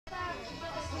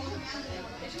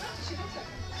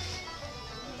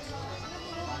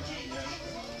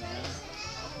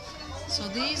So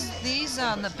these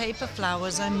are the paper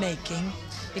flowers I'm making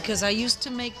because I used to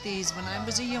make these when I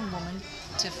was a young woman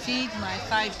to feed my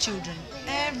 5 children.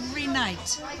 Every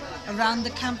night around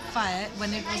the campfire,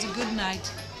 when it was a good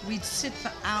night, we'd sit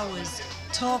for hours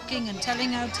talking and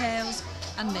telling our tales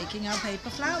and making our paper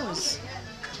flowers.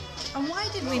 And why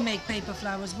did we make paper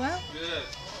flowers? Well,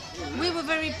 we were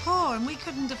very poor and we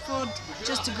couldn't afford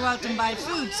just to go out and buy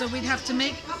food, so we'd have to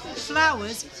make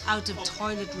flowers out of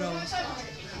toilet roll.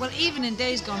 Well, even in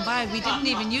days gone by, we didn't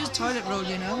even use toilet roll,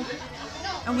 you know.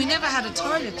 And we never had a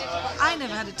toilet. I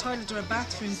never had a toilet or a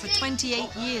bathroom for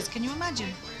 28 years. Can you imagine?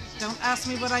 Don't ask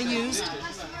me what I used.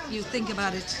 You think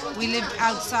about it. We lived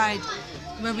outside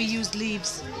where we used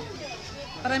leaves.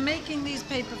 But I'm making these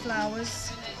paper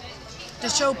flowers to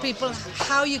show people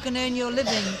how you can earn your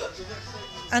living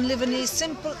and live a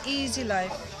simple, easy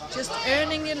life. Just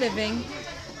earning your living,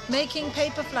 making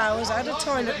paper flowers out of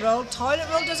toilet roll. Toilet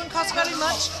roll doesn't cost very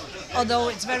much, although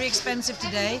it's very expensive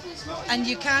today, and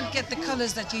you can't get the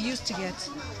colours that you used to get.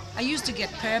 I used to get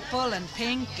purple and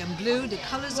pink and blue, the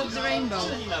colours of the rainbow.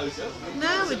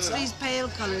 Now it's these pale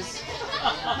colours.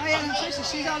 My Aunt Tricia,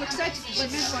 she's all excited because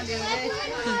she missed one the other day.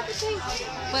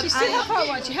 But She still have her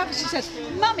one. She have it. She said,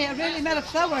 "Mommy, I really made a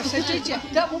flower." I said, "Did you?"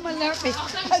 That woman learnt me.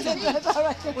 I said, "That's all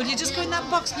right." Will you just go in that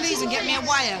box, please, and get me a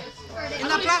wire? In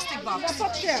that plastic box? That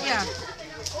box there? Yeah.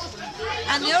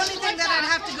 And the only thing that I'd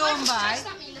have to go and buy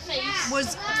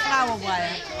was flower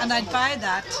wire, and I'd buy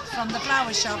that from the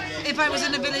flower shop. If I was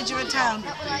in a village or a town,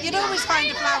 you'd always find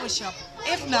a flower shop.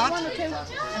 If not,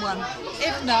 one.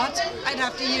 If not, I'd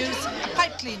have to use a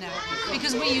pipe cleaner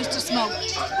because we used to smoke,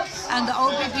 and the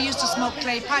old people used to smoke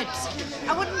clay pipes.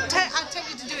 I'd tell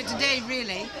you to do it today,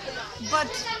 really,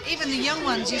 but even the young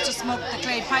ones used to smoke the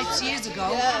clay pipes years ago,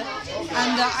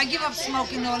 and I gave up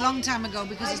smoking though a long time ago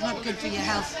because it's not good for your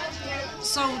health.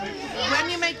 So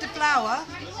when you make the flower,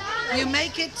 you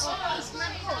make it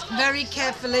very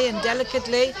carefully and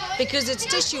delicately because it's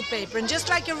tissue paper, and just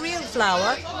like a real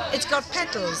flower, it's got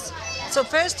petals. So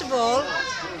first of all,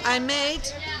 I made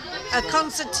a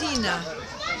concertina,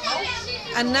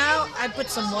 and now I put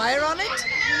some wire on it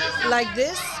like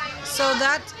this so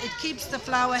that it keeps the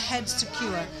flower head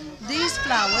secure. These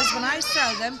flowers, when I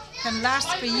sell them, can last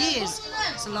for years,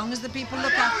 so long as the people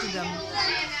look after them.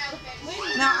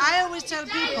 Now, I always tell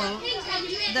people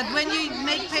that when you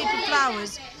make paper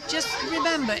flowers, just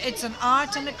remember it's an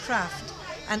art and a craft,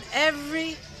 and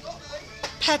every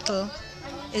petal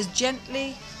is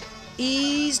gently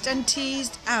eased and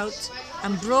teased out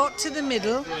and brought to the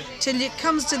middle till it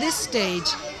comes to this stage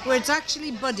where it's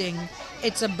actually budding.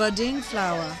 It's a budding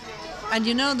flower. And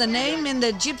you know the name in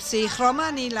the Gypsy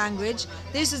Romani language,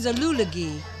 this is a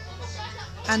lulagi.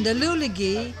 And the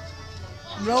lulagi,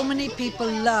 Romani people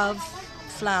love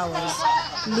flowers,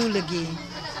 lulagi.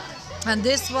 And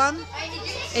this one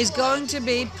is going to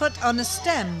be put on a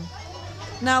stem.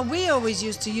 Now we always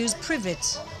used to use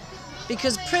privet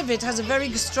because privet has a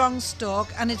very strong stalk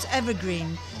and it's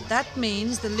evergreen. That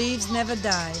means the leaves never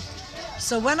die.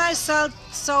 So when I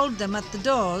sold them at the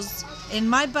doors in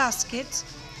my basket,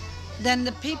 then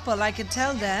the people, I could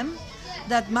tell them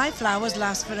that my flowers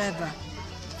last forever.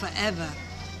 Forever.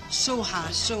 Shoha,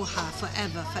 shoha,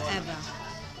 forever, forever.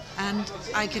 And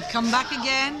I could come back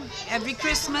again every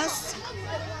Christmas,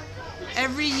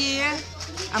 every year,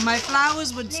 and my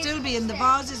flowers would still be in the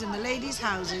vases in the ladies'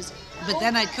 houses, but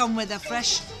then I'd come with a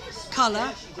fresh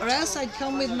colour, or else I'd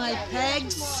come with my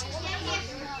pegs.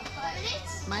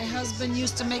 My husband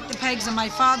used to make the pegs, and my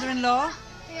father-in-law.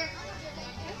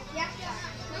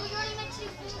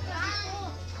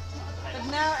 But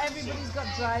now everybody's got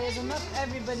dryers, and not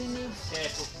everybody needs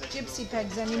gypsy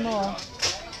pegs anymore.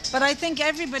 But I think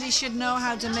everybody should know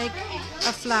how to make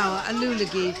a flower, a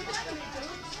lulagi,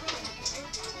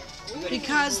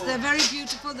 because they're very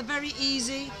beautiful, they're very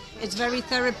easy, it's very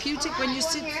therapeutic when you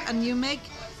sit and you make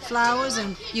flowers,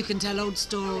 and you can tell old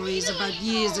stories about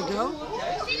years ago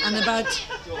and about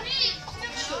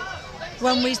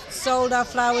when we sold our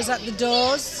flowers at the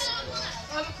doors,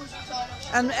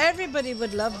 and everybody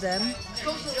would love them,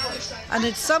 and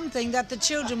it's something that the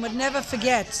children would never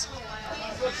forget.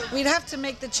 We'd have to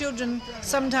make the children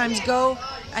sometimes go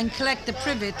and collect the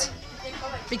privet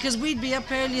because we'd be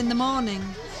up early in the morning,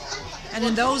 and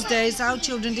in those days our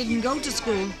children didn't go to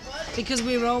school because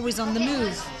we were always on the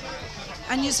move.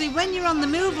 And you see, when you're on the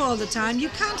move all the time, you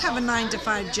can't have a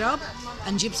 9-to-5 job,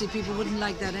 and gypsy people wouldn't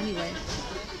like that anyway.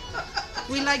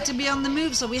 We like to be on the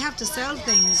move, so we have to sell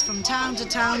things from town to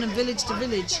town and village to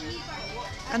village.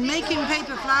 And making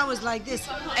paper flowers like this,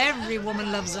 every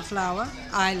woman loves a flower.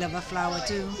 I love a flower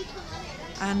too.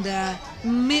 And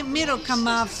Miro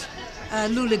Kamav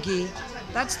Lulagi.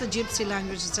 That's the Gypsy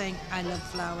language of saying, I love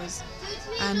flowers.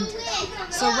 And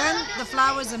so when the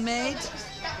flowers are made,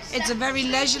 it's a very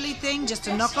leisurely thing, just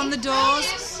to knock on the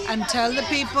doors and tell the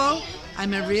people,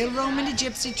 I'm a real Romany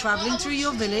Gypsy traveling through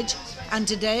your village, and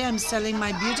today I'm selling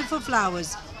my beautiful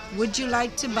flowers. Would you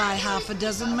like to buy half a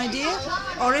dozen, my dear?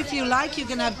 Or if you like, you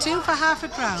can have 2 for half a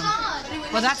crown.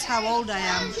 Well, that's how old I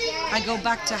am. I go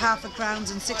back to half a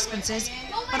crowns and sixpences,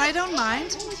 but I don't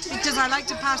mind, because I like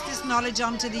to pass this knowledge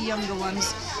on to the younger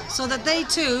ones, so that they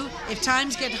too, if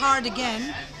times get hard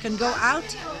again, can go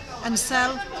out and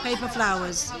sell paper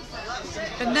flowers.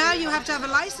 But now you have to have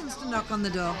a license to knock on the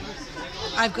door.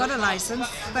 I've got a license,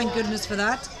 thank goodness for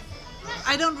that.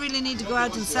 I don't really need to go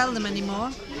out and sell them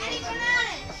anymore.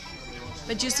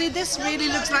 But you see, this really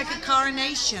looks like a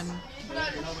carnation.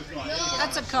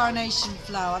 That's a carnation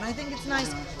flower, and I think it's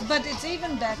nice. But it's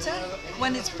even better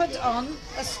when it's put on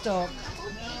a stalk.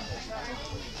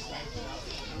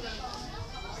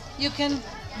 You can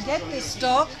get this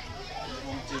stalk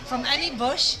from any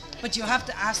bush, but you have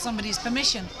to ask somebody's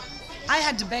permission. I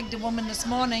had to beg the woman this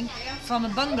morning from a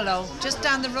bungalow just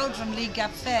down the road from Lee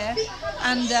Gap Fair,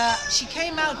 and she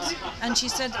came out and she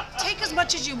said, take as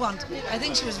much as you want. I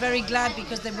think she was very glad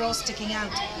because they were all sticking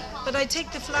out. But I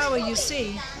take the flower you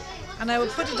see, and I will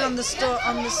put it on the stalk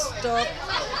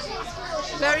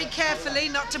very carefully,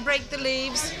 not to break the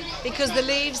leaves, because the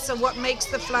leaves are what makes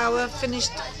the flower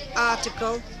finished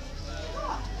article,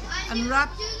 and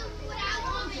wrap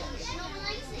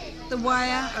the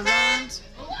wire around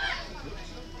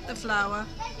the flower,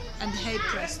 and hey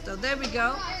presto, there we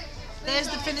go. There's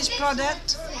the finished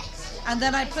product, and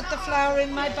then I put the flower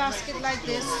in my basket like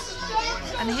this,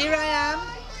 and here I am,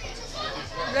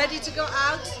 ready to go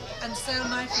out and sell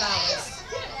my flowers.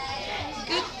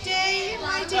 Good day,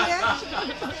 my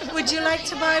dear. Would you like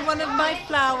to buy one of my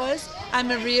flowers? I'm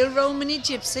a real Romany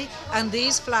Gypsy, and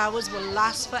these flowers will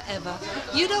last forever.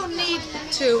 You don't need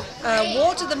to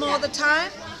water them all the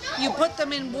time. You put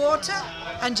them in water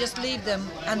and just leave them,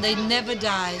 and they never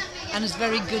die. And it's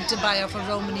very good to buy off a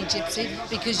Romany Gypsy,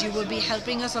 because you will be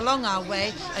helping us along our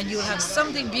way, and you'll have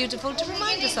something beautiful to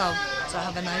remind us of. So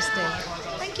have a nice day.